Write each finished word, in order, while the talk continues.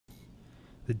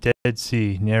The Dead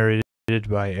Sea, narrated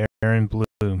by Aaron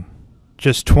Bloom.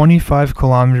 Just 25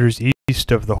 kilometers east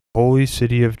of the holy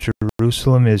city of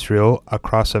Jerusalem, Israel,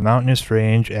 across a mountainous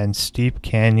range and steep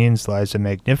canyons lies a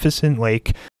magnificent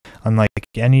lake unlike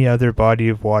any other body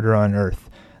of water on earth.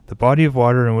 The body of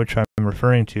water in which I am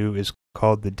referring to is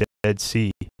called the Dead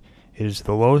Sea. It is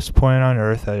the lowest point on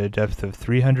earth at a depth of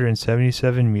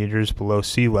 377 meters below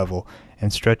sea level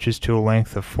and stretches to a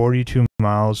length of 42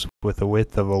 miles with a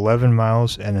width of 11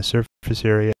 miles and a surface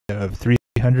area of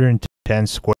 310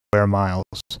 square miles.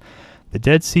 The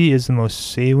Dead Sea is the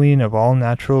most saline of all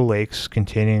natural lakes,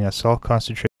 containing a salt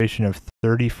concentration of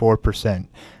 34%,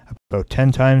 about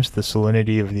 10 times the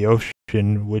salinity of the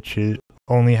ocean, which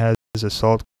only has a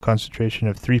salt concentration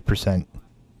of 3%.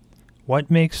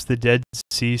 What makes the Dead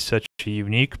Sea such a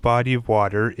unique body of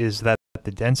water is that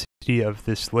the density of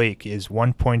this lake is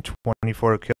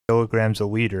 1.24 kilograms a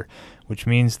liter, which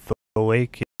means the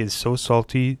lake is so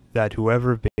salty that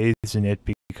whoever bathes in it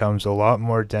becomes a lot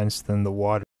more dense than the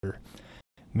water,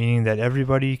 meaning that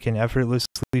everybody can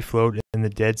effortlessly float in the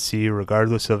Dead Sea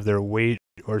regardless of their weight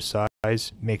or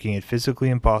size, making it physically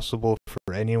impossible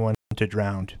for anyone to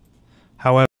drown.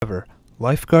 However,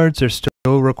 lifeguards are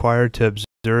still required to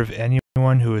observe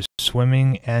anyone who is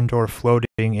swimming and or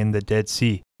floating in the Dead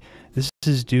Sea. This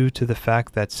is due to the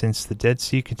fact that since the Dead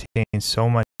Sea contains so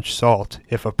much salt,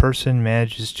 if a person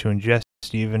manages to ingest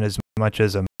even as much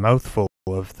as a mouthful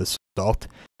of the salt,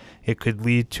 it could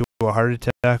lead to a heart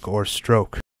attack or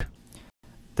stroke.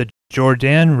 The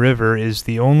Jordan River is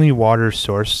the only water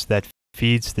source that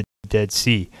feeds the Dead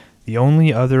Sea. The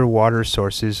only other water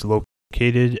sources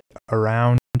located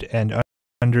around and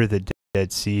under the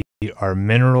Dead Sea are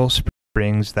mineral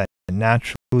springs that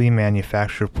naturally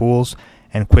manufacture pools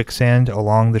and quicksand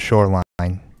along the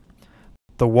shoreline.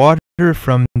 The water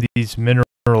from these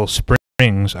mineral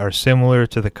springs are similar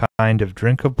to the kind of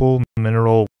drinkable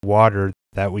mineral water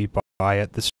that we buy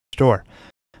at the store.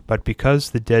 But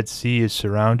because the Dead Sea is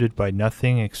surrounded by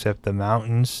nothing except the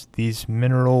mountains, these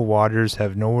mineral waters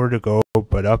have nowhere to go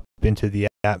but up into the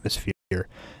atmosphere,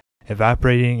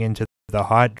 evaporating into the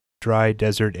hot, dry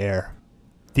desert air.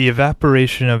 The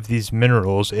evaporation of these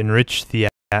minerals enrich the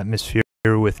atmosphere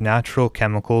with natural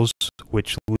chemicals,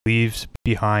 which leaves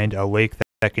behind a lake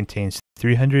that contains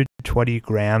 320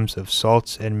 grams of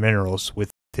salts and minerals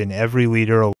within every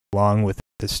liter, along with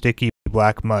the sticky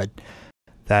black mud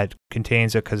that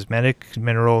contains a cosmetic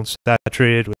mineral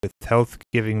saturated with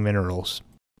health-giving minerals.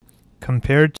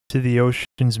 Compared to the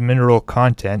ocean's mineral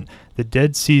content, the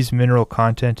Dead Sea's mineral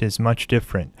content is much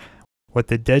different. What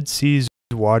the Dead Sea's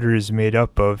water is made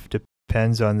up of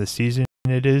depends on the season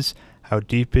it is, how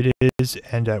deep it is,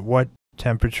 and at what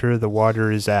temperature the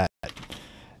water is at.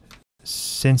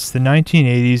 Since the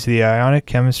 1980s, the ionic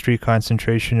chemistry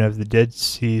concentration of the Dead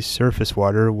Sea surface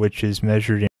water, which is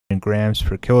measured in grams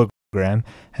per kilogram,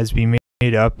 has been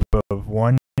made up of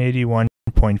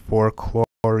 181.4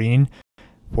 chlorine,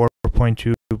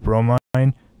 4.2 bromine,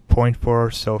 0.4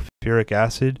 sulfuric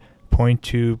acid,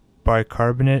 0.2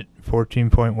 bicarbonate,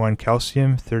 14.1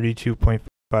 calcium,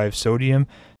 32.5 sodium,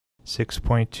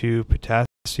 6.2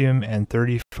 potassium, and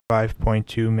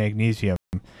 35.2 magnesium.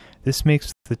 This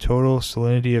makes the total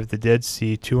salinity of the Dead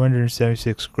Sea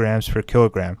 276 grams per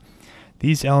kilogram.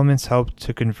 These elements help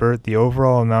to convert the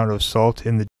overall amount of salt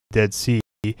in the Dead Sea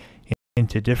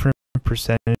into different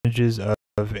percentages of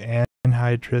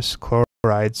anhydrous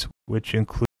chlorides, which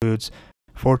includes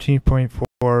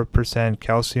 14.4%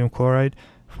 calcium chloride,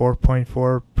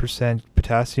 4.4%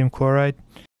 potassium chloride,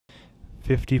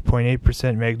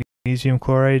 50.8% magnesium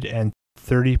chloride, and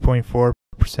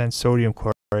 30.4% sodium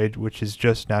chloride, which is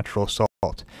just natural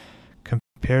salt.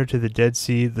 Compared to the Dead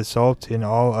Sea, the salt in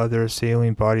all other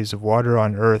saline bodies of water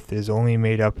on Earth is only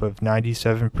made up of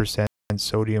 97%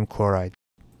 sodium chloride.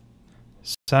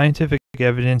 Scientific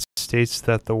evidence states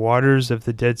that the waters of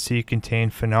the Dead Sea contain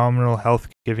phenomenal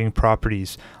health-giving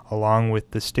properties, along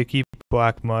with the sticky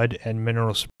black mud and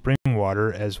mineral spring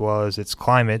water, as well as its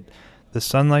climate. The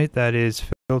sunlight that is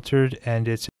filtered and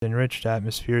its enriched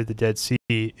atmosphere. The Dead Sea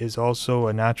is also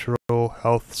a natural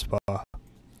health spa.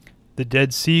 The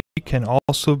Dead Sea can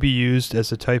also be used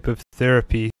as a type of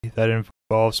therapy that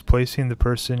involves placing the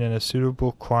person in a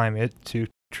suitable climate to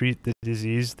treat the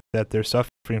disease that they're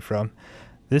suffering from.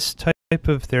 This type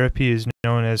of therapy is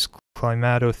known as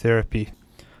climatotherapy.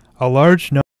 A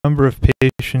large number of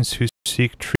patients who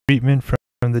seek treatment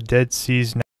from the Dead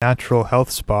Sea's natural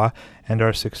health spa and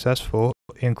are successful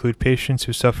include patients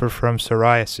who suffer from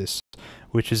psoriasis,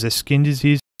 which is a skin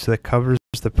disease that covers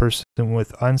the person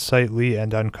with unsightly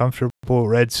and uncomfortable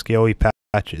red scaly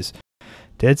patches.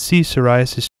 Dead Sea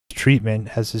psoriasis treatment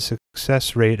has a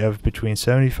success rate of between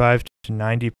 75 to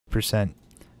 90%.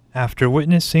 After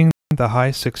witnessing the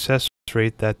high success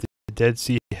rate that the Dead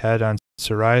Sea had on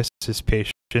psoriasis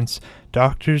patients,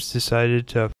 doctors decided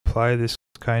to apply this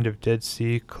kind of Dead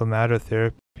Sea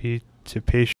climatotherapy to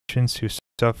patients who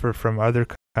suffer from other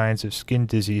kinds of skin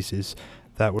diseases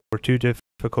that were too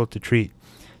difficult to treat.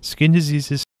 Skin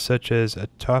diseases such as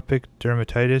atopic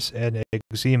dermatitis and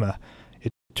eczema.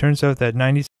 It turns out that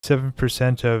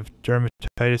 97% of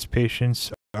dermatitis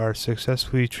patients are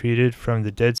successfully treated from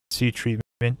the Dead Sea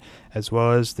treatment, as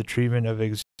well as the treatment of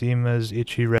eczema's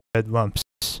itchy red lumps.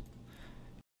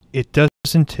 It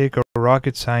doesn't take a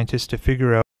rocket scientist to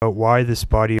figure out why this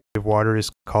body of water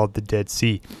is called the Dead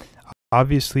Sea.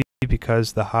 Obviously,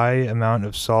 because the high amount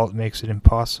of salt makes it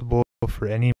impossible for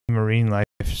any marine life,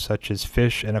 such as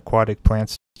fish and aquatic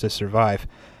plants, to survive.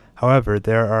 However,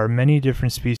 there are many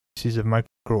different species of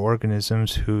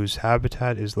microorganisms whose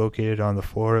habitat is located on the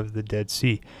floor of the Dead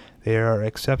Sea. They are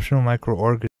exceptional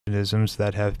microorganisms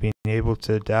that have been able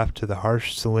to adapt to the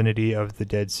harsh salinity of the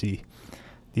Dead Sea.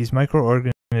 These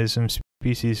microorganism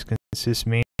species consist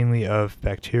mainly of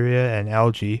bacteria and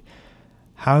algae.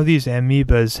 How these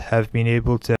amoebas have been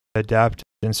able to adapt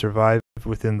and survive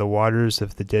within the waters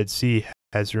of the Dead Sea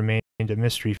has remained a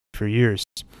mystery for years.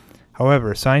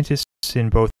 However, scientists in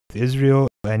both Israel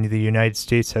and the United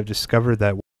States have discovered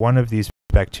that one of these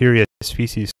bacteria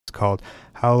species, called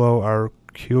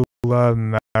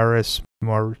Haloarcula maris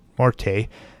morte,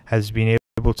 has been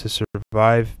able to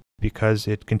survive because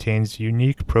it contains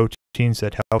unique proteins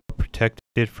that help protect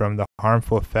it from the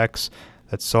harmful effects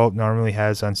that salt normally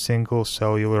has on single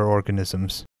cellular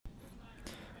organisms.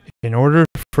 In order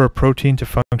for a protein to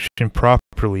function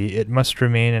properly, it must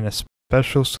remain in a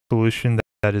special solution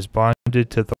that is bonded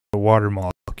to the water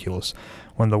molecules.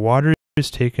 When the water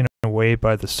is taken away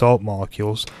by the salt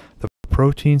molecules, the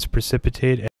proteins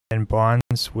precipitate and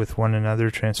bonds with one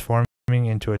another, transforming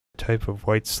into a type of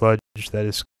white sludge that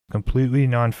is completely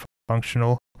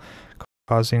non-functional,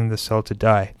 causing the cell to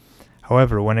die.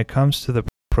 However, when it comes to the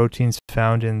proteins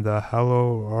found in the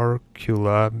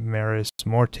Haloarcula maris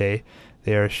morte,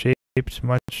 they are shaped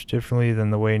much differently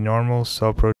than the way normal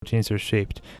cell proteins are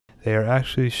shaped. They are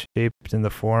actually shaped in the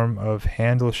form of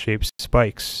handle-shaped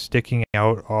spikes sticking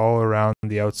out all around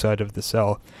the outside of the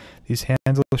cell. These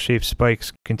handle-shaped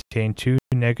spikes contain two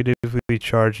negatively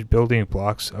charged building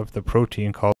blocks of the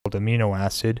protein called amino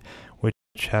acid, which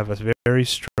have a very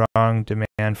strong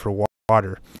demand for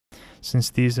water. Since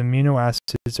these amino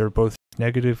acids are both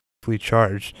negatively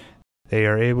charged, they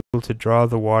are able to draw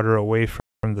the water away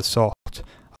from the salt,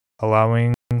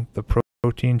 allowing the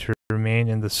protein to remain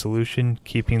in the solution,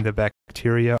 keeping the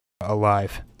bacteria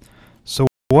alive. So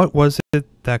what was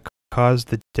it that caused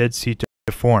the Dead Sea to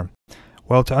form?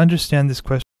 Well, to understand this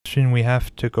question, we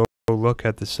have to go look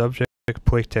at the subject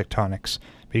plate tectonics.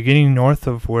 Beginning north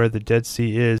of where the Dead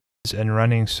Sea is and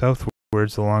running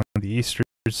southwards along the eastern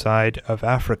side of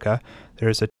Africa, there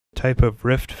is a type of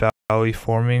rift valley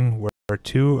forming where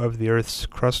two of the Earth's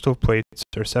crustal plates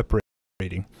are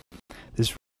separating.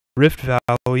 This rift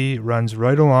valley runs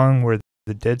right along where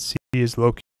the Dead Sea is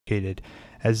located.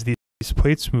 As these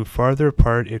plates move farther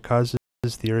apart, it causes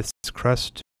the Earth's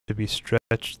crust to be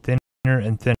stretched thinner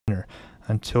and thinner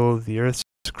until the Earth's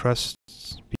crust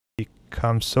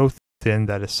becomes so thin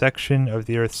that a section of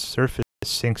the Earth's surface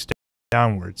sinks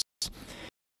downwards.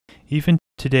 Even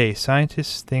today,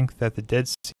 scientists think that the Dead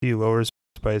Sea lowers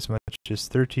by as much as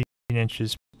 13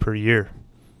 inches per year.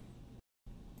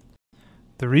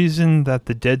 The reason that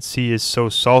the Dead Sea is so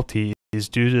salty is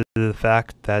due to the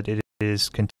fact that it is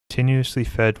continuously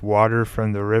fed water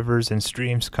from the rivers and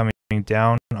streams coming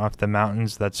down off the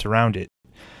mountains that surround it.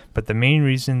 But the main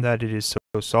reason that it is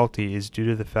so salty is due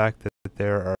to the fact that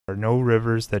there are no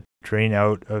rivers that drain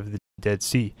out of the Dead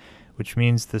Sea, which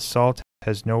means the salt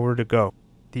has nowhere to go.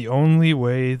 The only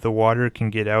way the water can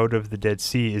get out of the Dead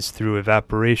Sea is through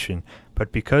evaporation,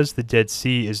 but because the Dead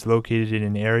Sea is located in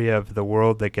an area of the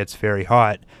world that gets very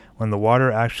hot, when the water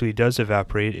actually does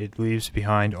evaporate, it leaves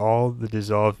behind all the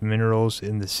dissolved minerals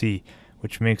in the sea,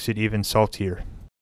 which makes it even saltier.